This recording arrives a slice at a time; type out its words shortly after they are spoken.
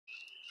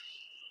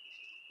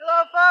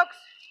folks,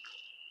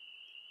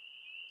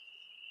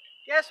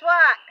 guess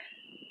what?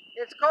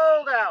 It's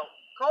cold out.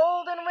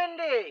 Cold and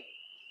windy.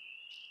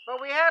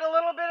 But we had a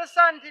little bit of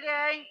sun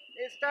today.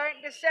 It's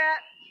starting to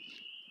set.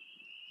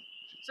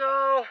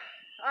 So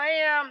I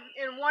am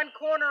in one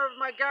corner of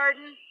my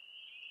garden,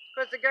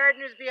 because the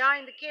garden is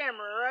behind the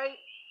camera, right?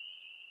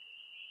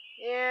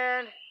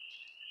 And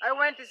I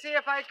went to see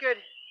if I could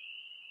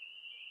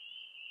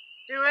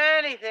do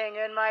anything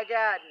in my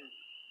garden.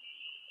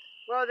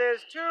 Well,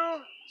 there's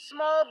two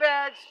small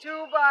beds,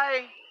 2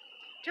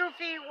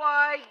 feet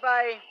wide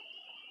by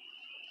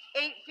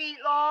 8 feet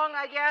long,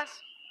 I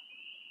guess,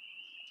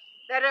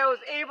 that I was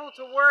able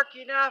to work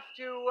enough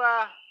to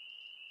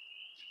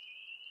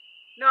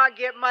not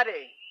get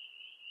muddy.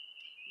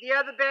 The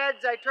other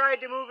beds, I tried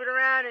to move it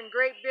around, and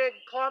great big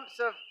clumps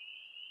of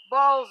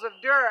balls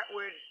of dirt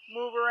would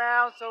move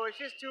around, so it's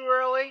just too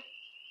early.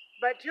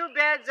 But 2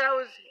 beds, I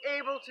was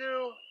able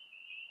to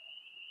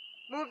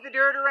move the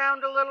dirt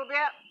around a little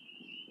bit.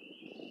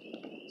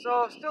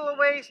 So still a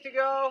ways to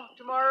go.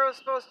 Tomorrow's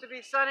supposed to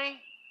be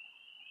sunny.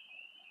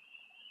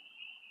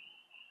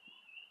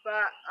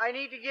 But I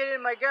need to get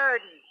in my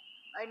garden.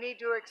 I need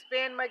to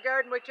expand my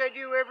garden, which I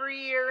do every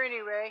year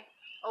anyway,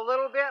 a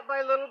little bit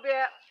by little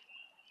bit.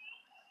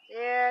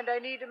 And I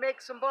need to make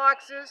some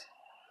boxes.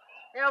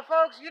 Now,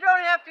 folks, you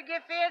don't have to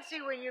get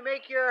fancy when you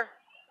make your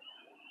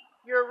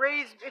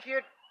raised, if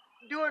you're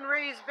doing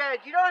raised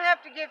beds. You don't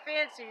have to get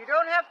fancy. You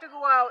don't have to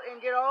go out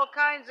and get all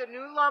kinds of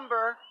new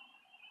lumber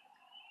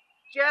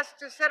just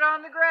to sit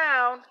on the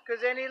ground,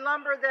 because any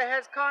lumber that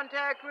has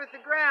contact with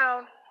the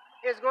ground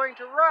is going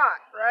to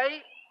rot,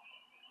 right?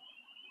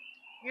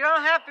 You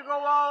don't have to go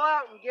all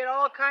out and get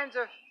all kinds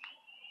of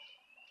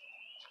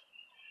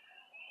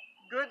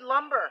good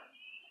lumber.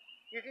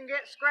 You can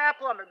get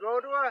scrap lumber. Go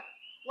to a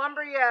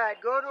lumber yard.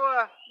 Go to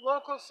a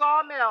local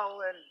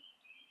sawmill, and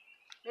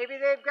maybe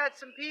they've got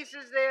some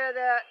pieces there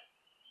that,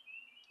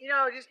 you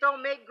know, just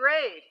don't make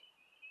grade.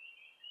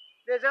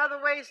 There's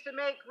other ways to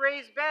make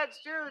raised beds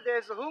too.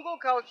 There's the hugel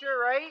culture,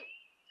 right?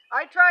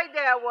 I tried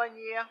that one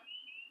year.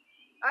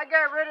 I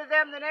got rid of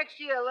them the next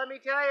year, let me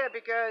tell you,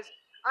 because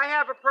I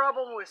have a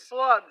problem with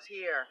slugs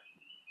here.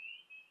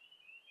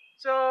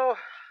 So,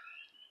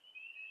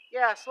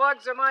 yeah,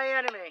 slugs are my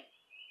enemy.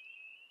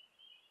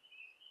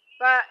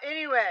 But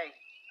anyway,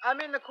 I'm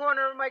in the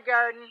corner of my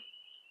garden,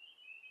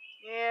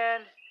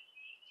 and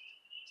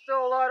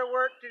still a lot of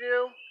work to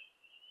do.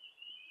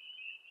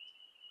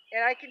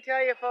 And I can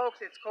tell you, folks,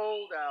 it's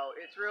cold out.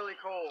 It's really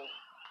cold.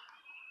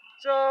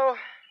 So,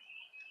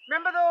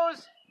 remember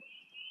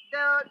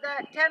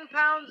that 10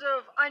 pounds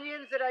of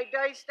onions that I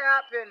diced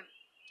up and,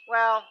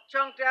 well,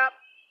 chunked up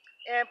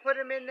and put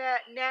them in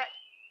that net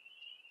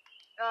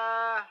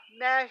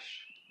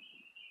mesh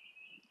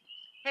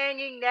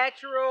hanging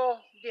natural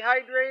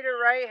dehydrator,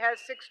 right? It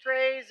has 6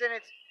 trays and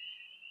it's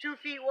 2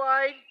 feet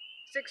wide,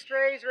 6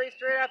 trays right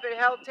straight up. It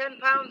held 10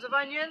 pounds of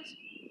onions.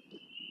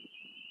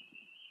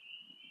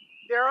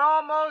 They're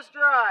almost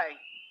dry.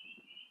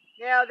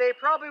 Now, they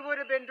probably would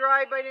have been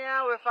dry by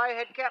now if I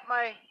had kept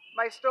my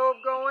stove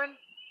going.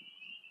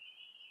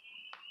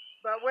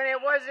 But when it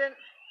wasn't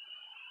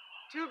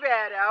too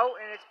bad out,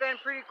 and it's been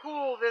pretty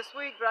cool this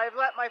week, but I've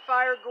let my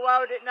fire go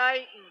out at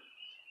night and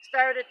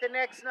start it the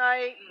next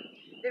night.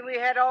 And then we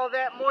had all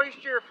that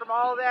moisture from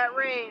all that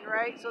rain,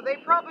 right? So they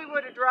probably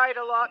would have dried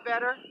a lot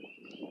better.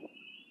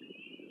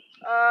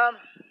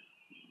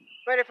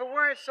 But if it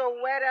weren't so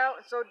wet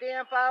out and so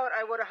damp out,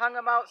 I would have hung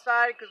them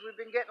outside, because we've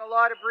been getting a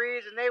lot of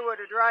breeze, and they would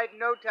have dried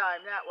in no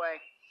time that way.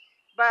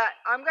 But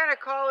I'm going to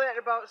call it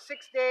about 6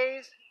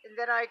 days, and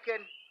then I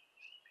can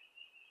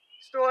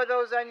store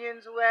those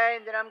onions away,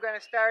 and then I'm going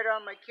to start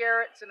on my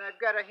carrots, and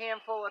I've got a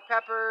handful of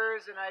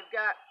peppers, and I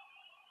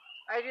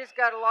just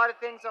got a lot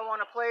of things I want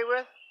to play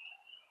with,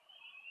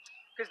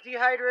 because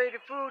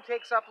dehydrated food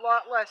takes up a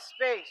lot less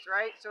space,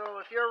 right?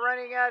 So if you're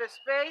running out of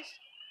space,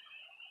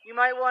 you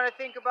might want to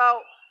think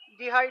about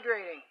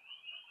dehydrating.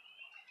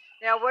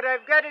 Now, what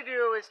I've got to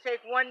do is take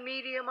 1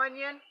 medium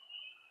onion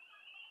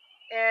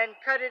and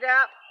cut it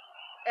up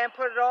and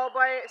put it all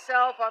by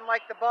itself on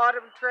like the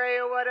bottom tray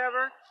or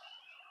whatever,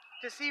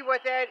 to see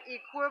what the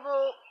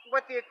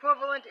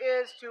equivalent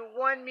is to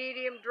 1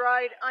 medium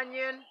dried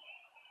onion.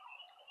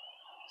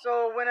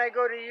 So when I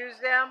go to use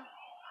them,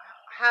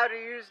 how to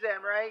use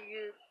them, right?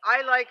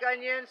 I like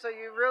onions, so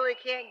you really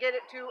can't get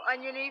it too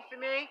oniony for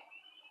me.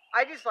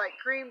 I just like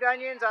creamed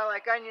onions. I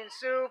like onion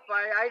soup.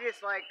 I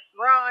just like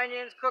raw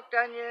onions, cooked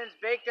onions,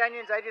 baked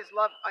onions. I just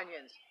love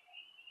onions.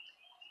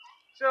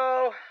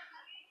 So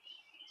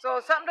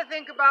something to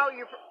think about.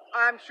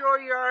 I'm sure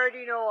you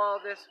already know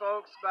all this,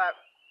 folks, but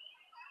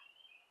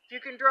if you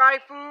can dry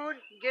food,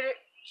 get it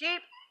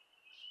cheap.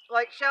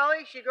 Like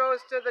Shelly, she goes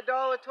to the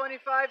 $1.25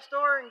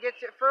 store and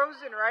gets it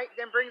frozen, right?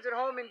 Then brings it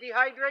home and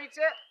dehydrates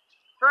it.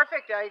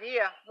 Perfect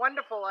idea.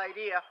 Wonderful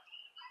idea.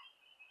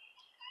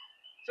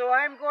 So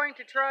I'm going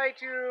to try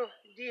to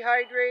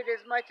dehydrate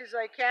as much as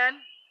I can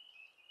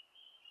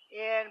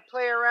and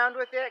play around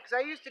with it, because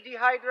I used to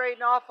dehydrate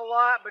an awful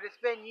lot, but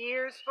it's been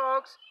years,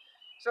 folks.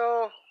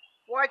 So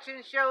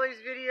watching Shelly's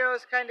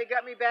videos kind of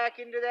got me back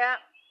into that.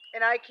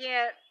 And I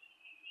can't,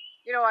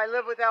 you know, I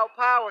live without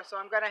power, so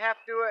I'm going to have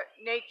to do it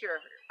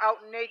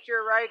out in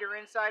nature, right, or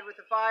inside with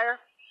the fire.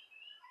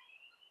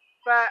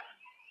 But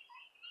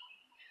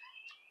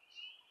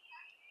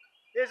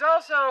there's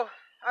also,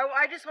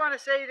 I just want to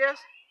say this.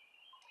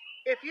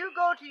 If you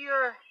go to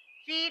your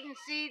feed and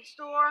seed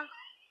store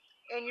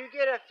and you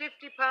get a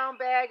 50-pound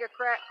bag of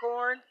cracked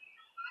corn,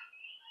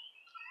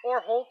 or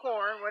whole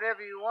corn,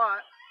 whatever you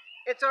want,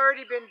 it's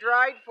already been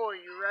dried for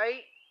you,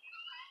 right?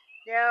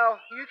 Now,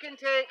 you can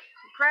take,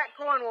 cracked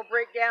corn will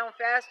break down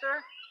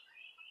faster,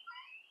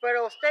 but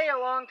it'll stay a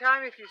long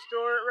time if you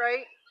store it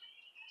right.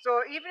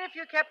 So even if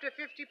you kept a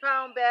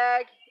 50-pound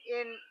bag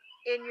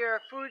in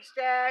your food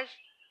stash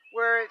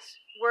where it's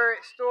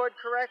stored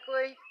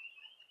correctly,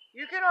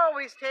 you can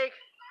always take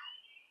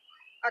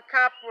a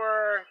cup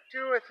or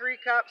 2 or 3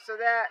 cups of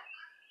that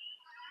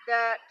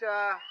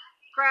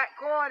cracked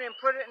corn and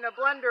put it in a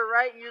blender,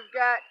 right? And you've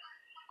got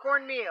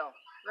cornmeal,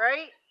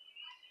 right?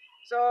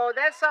 So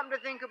that's something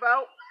to think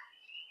about.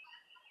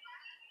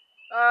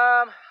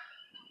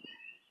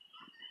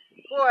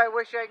 Boy, I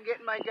wish I could get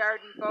in my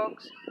garden,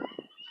 folks.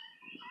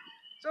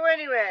 So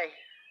anyway,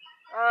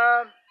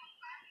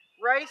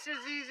 rice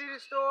is easy to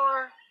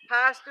store.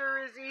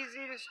 Pasta is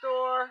easy to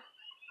store.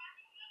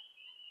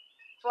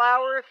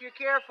 Flour, if you're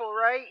careful,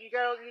 right? You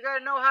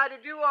gotta know how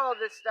to do all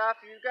this stuff.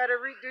 You've got to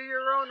do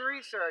your own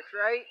research,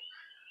 right?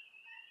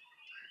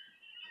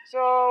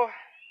 So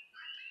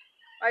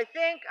I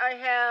think I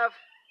have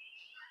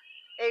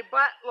a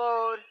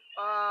buttload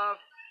of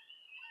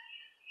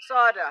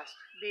sawdust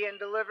being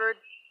delivered,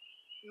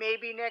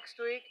 maybe next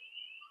week,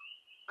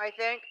 I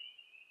think.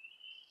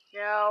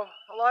 Now,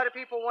 a lot of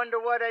people wonder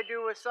what I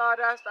do with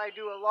sawdust. I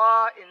do a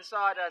lot in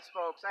sawdust,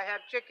 folks. I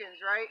have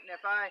chickens, right? And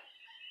if I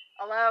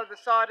allow the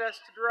sawdust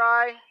to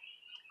dry,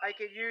 I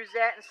could use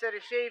that instead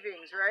of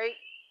shavings, right?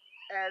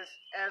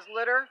 As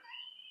litter.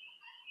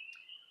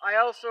 I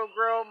also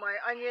grow my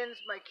onions,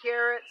 my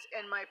carrots,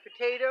 and my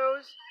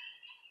potatoes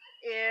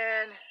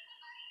in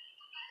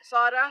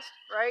sawdust,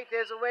 right?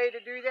 There's a way to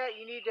do that.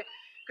 You need to,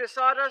 because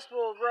sawdust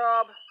will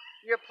rob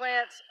your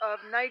plants of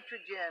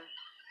nitrogen.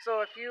 So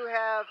if you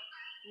have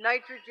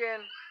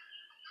nitrogen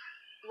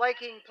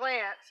liking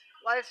plants,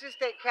 let's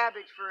just take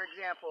cabbage for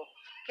example.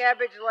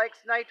 Cabbage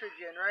likes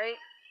nitrogen, right?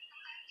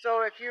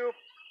 So if you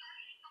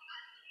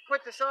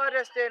put the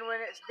sawdust in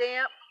when it's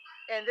damp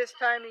and this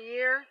time of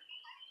year,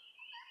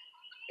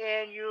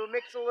 and you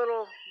mix a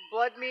little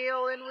blood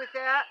meal in with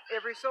that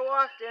every so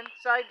often,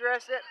 side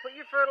dress it, put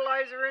your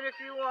fertilizer in if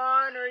you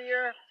want, or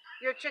your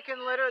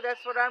chicken litter.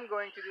 That's what I'm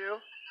going to do.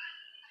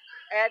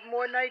 Add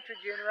more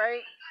nitrogen,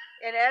 right?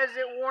 And as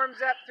it warms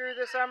up through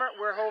the summer,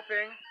 we're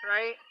hoping,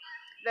 right,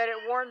 that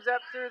it warms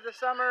up through the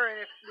summer, and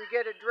if we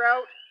get a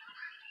drought,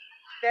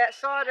 that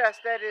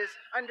sawdust that is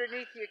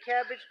underneath your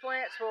cabbage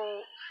plants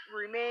will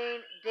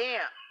remain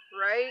damp,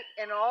 right?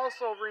 And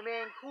also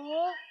remain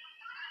cool.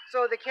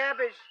 So the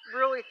cabbage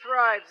really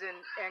thrives in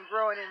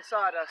growing in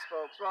sawdust,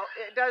 folks. Well,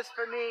 it does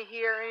for me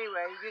here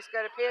anyway. You just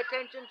got to pay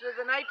attention to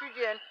the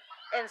nitrogen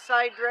and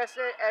side dress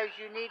it as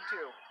you need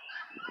to.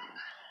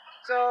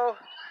 So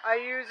I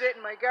use it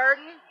in my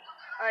garden.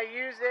 I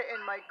use it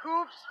in my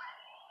coops.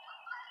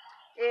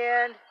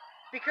 And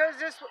because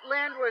this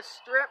land was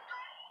stripped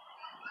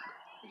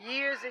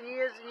years and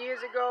years and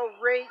years ago,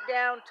 right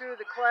down to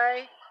the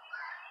clay,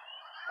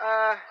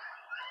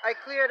 I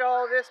cleared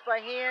all this by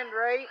hand,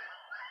 right?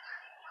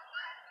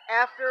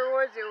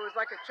 Afterwards, it was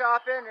like a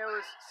chop-in. It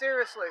was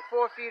seriously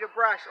 4 feet of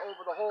brush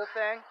over the whole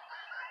thing.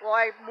 Well,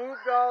 I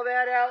moved all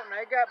that out, and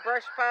I got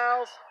brush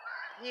piles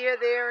here,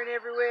 there, and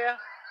everywhere.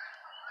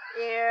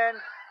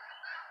 And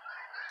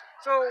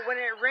so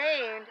when it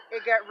rained,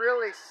 it got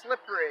really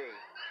slippery.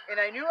 And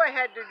I knew I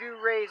had to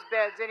do raised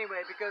beds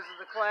anyway because of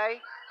the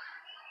clay.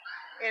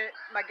 And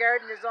my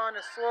garden is on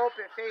a slope.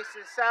 It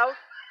faces south.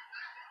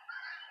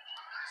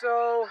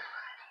 So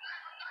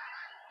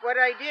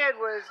what I did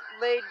was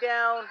laid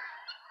down,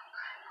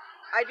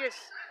 I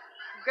just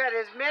got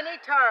as many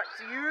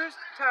tarps, used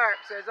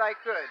tarps, as I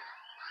could.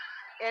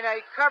 And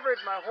I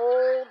covered my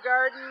whole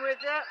garden with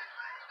it.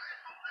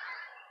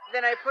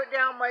 Then I put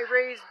down my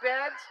raised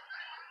beds.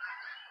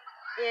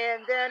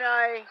 And then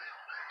I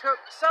took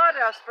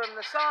sawdust from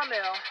the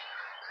sawmill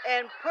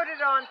and put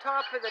it on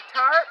top of the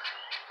tarp.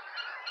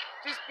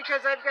 Just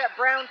because I've got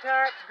brown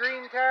tarps,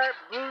 green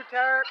tarps, blue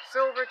tarps,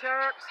 silver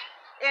tarps.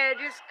 And it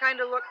just kind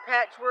of looked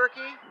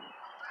patchworky.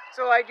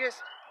 So I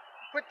just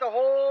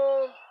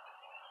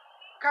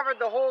covered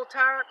the whole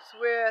tarps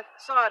with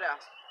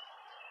sawdust.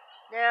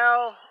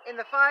 Now, in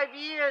the 5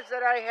 years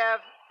that I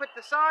have put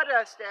the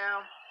sawdust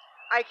down,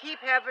 I keep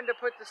having to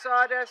put the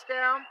sawdust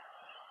down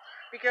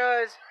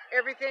because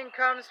everything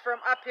comes from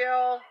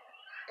uphill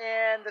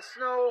and the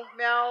snow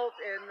melt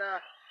and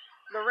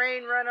the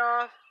rain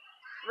runoff.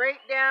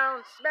 Right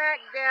down, smack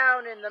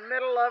down in the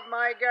middle of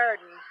my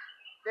garden,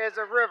 there's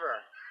a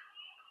river.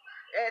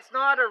 It's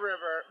not a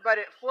river, but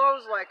it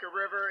flows like a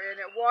river and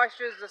it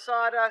washes the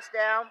sawdust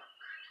down.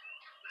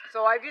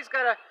 So I've just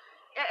got to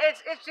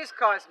It's just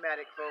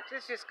cosmetic, folks.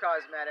 It's just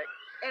cosmetic.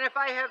 And if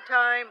I have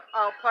time,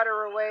 I'll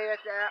putter away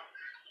at that.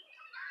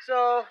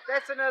 So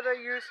that's another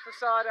use for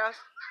sawdust.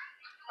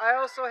 I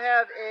also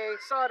have a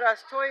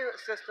sawdust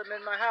toilet system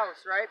in my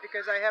house, right?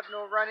 Because I have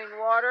no running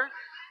water.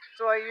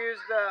 So I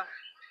use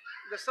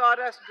the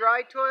sawdust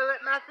dry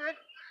toilet method.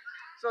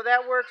 So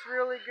that works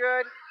really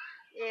good.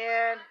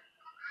 And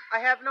I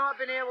have not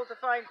been able to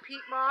find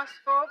peat moss,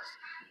 folks.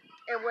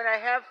 And when I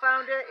have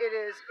found it, it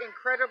is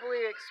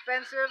incredibly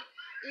expensive.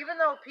 Even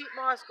though peat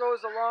moss goes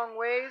a long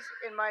ways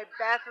in my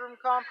bathroom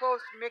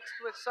compost mixed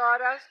with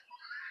sawdust,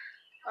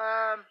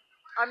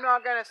 I'm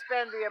not going to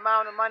spend the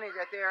amount of money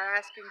that they're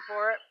asking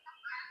for it.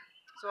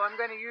 So I'm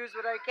going to use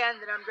what I can,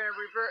 then I'm going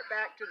to revert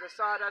back to the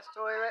sawdust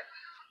toilet,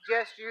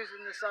 just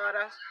using the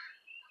sawdust.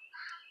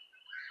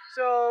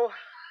 So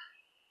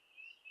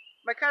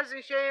my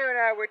cousin Shay and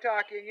I were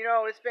talking, you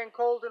know, it's been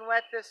cold and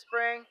wet this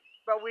spring,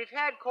 but we've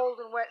had cold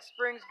and wet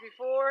springs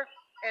before,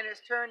 and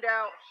it's turned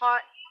out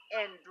hot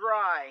and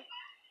dry.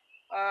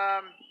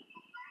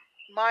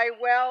 My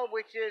well,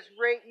 which is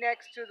right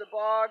next to the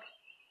bog,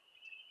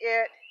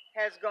 it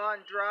has gone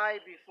dry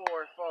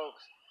before,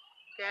 folks.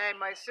 Okay,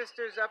 my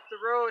sister's up the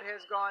road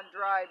has gone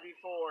dry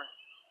before.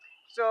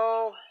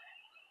 So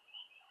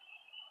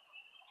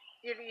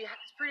it's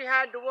pretty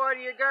hard to water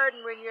your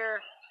garden when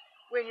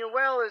your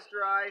well is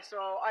dry.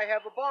 So I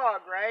have a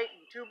bog, right?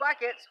 And 2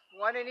 buckets,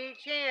 one in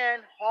each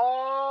hand,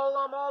 haul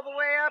them all the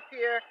way up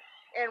here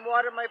and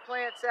water my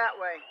plants that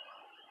way.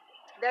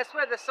 That's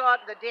where the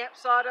damp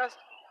sawdust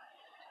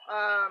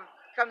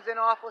comes in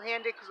awful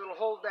handy because it'll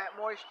hold that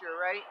moisture,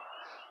 right?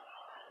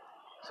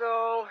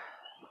 So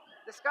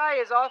the sky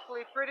is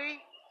awfully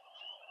pretty.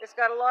 It's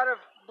got a lot of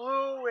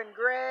blue and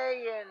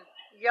gray and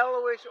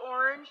yellowish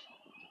orange.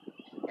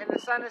 And the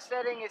sun is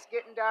setting, it's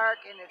getting dark,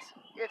 and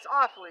it's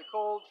awfully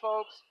cold,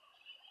 folks.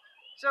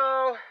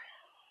 So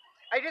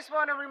I just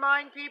want to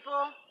remind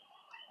people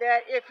that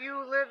if you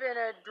live in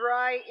a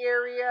dry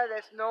area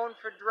that's known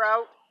for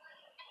drought,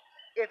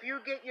 if you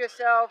get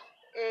yourself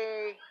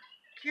a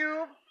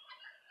cube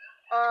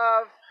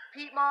of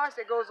peat moss,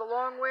 it goes a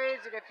long ways,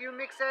 and if you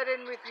mix that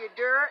in with your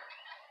dirt,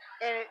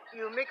 and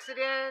you mix it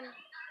in,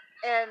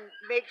 and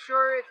make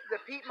sure the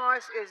peat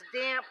moss is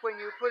damp when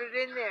you put it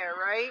in there,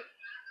 right?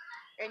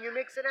 And you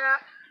mix it up,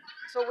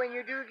 so when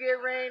you do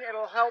get rain,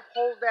 it'll help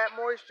hold that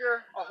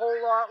moisture a whole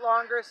lot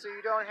longer, so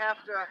you don't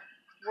have to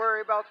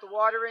worry about the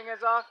watering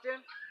as often.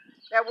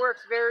 That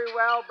works very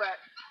well, but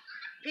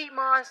peat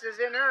moss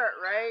is inert,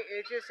 right?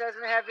 It just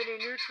doesn't have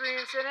any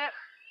nutrients in it,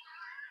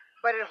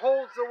 but it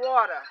holds the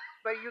water.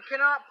 But you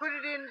cannot put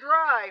it in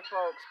dry,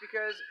 folks,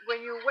 because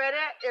when you wet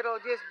it,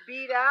 it'll just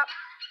beat up,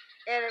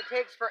 and it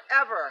takes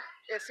forever.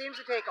 It seems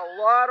to take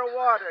a lot of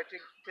water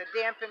to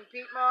dampen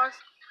peat moss,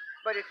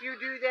 but if you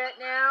do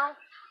that now,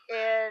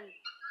 and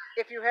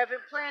if you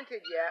haven't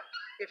planted yet,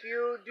 if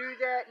you do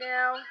that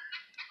now,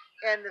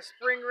 and the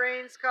spring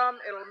rains come,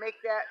 it'll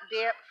make that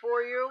damp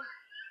for you.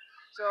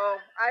 So,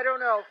 I don't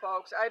know,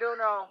 folks, I don't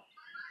know.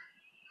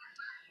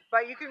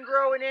 But you can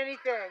grow in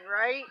anything,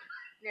 right?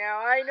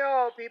 Now, I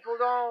know people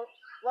don't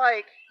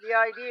like the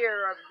idea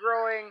of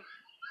growing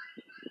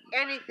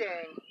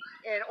anything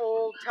in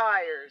old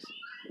tires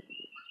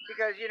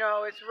because, you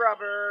know, it's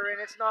rubber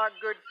and it's not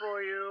good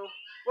for you.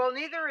 Well,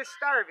 neither is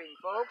starving,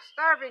 folks.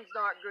 Starving's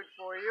not good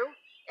for you.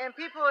 And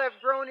people have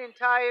grown in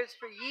tires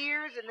for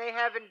years and they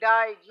haven't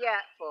died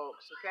yet,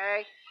 folks,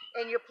 okay?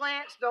 And your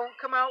plants don't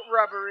come out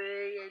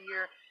rubbery, and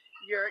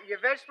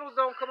your vegetables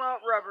don't come out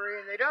rubbery,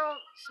 and they don't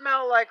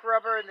smell like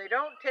rubber, and they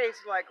don't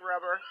taste like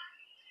rubber.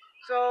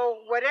 So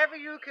whatever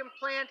you can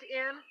plant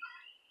in,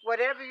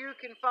 whatever you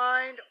can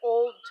find,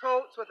 old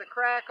totes with a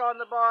crack on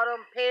the bottom,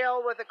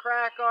 pail with a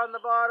crack on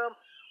the bottom,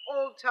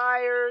 old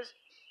tires,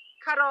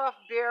 cut off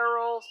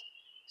barrels,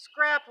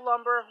 scrap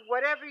lumber,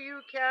 whatever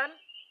you can,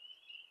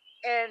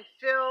 and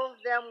fill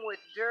them with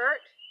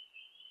dirt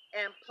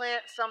and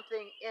plant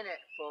something in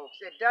it, folks.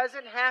 It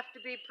doesn't have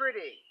to be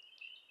pretty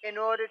in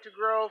order to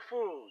grow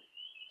food.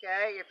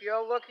 Okay, if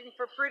you're looking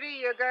for pretty,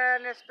 you're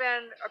going to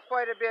spend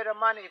quite a bit of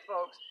money,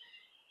 folks.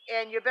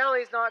 And your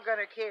belly's not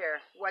going to care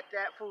what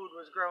that food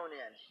was grown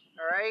in.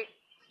 All right?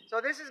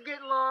 So this is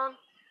getting long.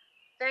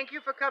 Thank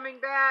you for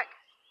coming back.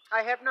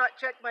 I have not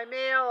checked my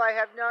mail. I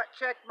have not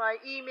checked my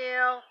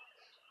email.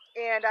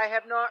 And I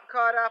have not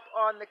caught up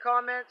on the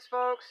comments,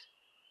 folks.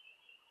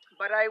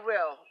 But I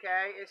will,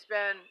 okay? It's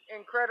been an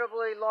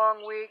incredibly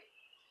long week.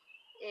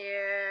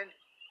 And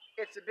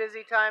it's a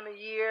busy time of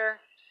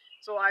year.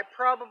 So I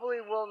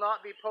probably will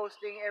not be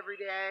posting every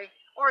day.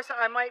 Or so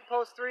I might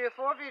post 3 or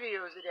 4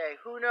 videos a day.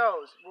 Who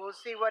knows? We'll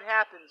see what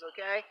happens,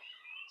 okay?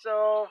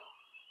 So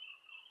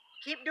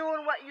keep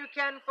doing what you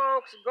can,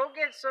 folks. Go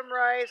get some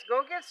rice.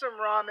 Go get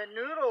some ramen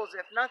noodles,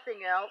 if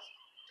nothing else.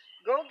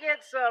 Go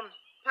get some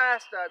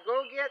pasta.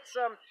 Go get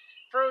some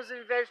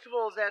frozen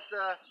vegetables at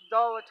the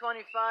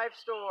 $1.25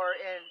 store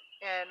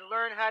and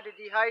learn how to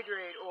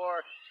dehydrate,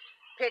 or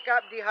pick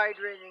up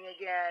dehydrating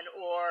again,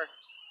 or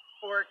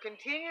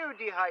continue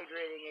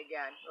dehydrating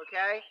again,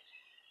 okay?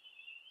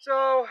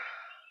 So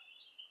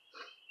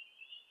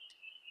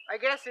I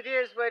guess it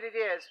is what it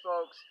is,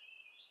 folks.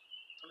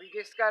 We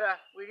just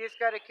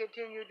gotta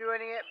continue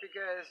doing it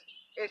because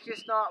it's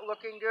just not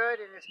looking good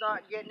and it's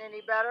not getting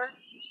any better,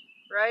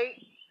 right?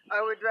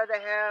 I would rather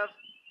have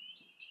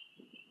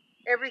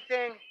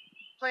everything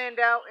planned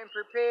out and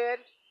prepared,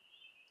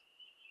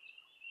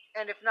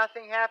 and if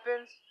nothing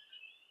happens,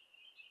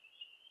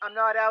 I'm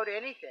not out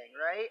anything,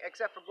 right?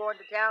 Except for going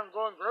to town and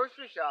going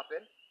grocery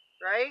shopping,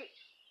 right?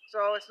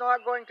 So it's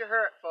not going to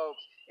hurt,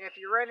 folks. And if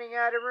you're running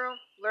out of room,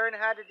 learn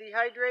how to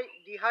dehydrate,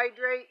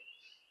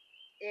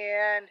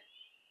 and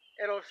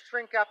it'll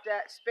shrink up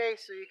that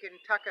space so you can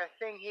tuck a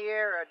thing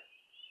here,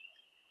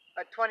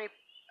 a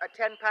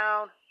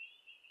 10-pound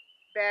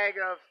bag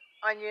of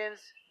onions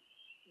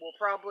will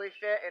probably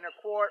fit in a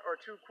quart or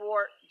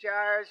 2-quart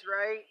jars,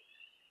 right?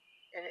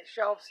 And it's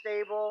shelf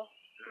stable,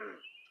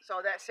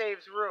 so that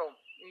saves room.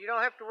 You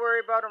don't have to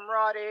worry about them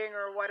rotting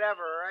or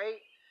whatever,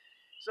 right?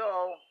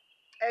 So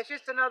it's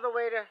just another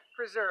way to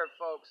preserve,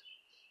 folks.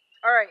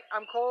 All right,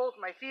 I'm cold.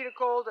 My feet are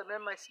cold. I'm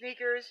in my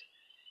sneakers,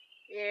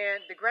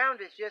 and the ground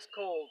is just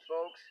cold,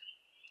 folks.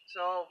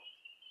 So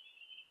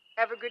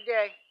have a good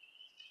day.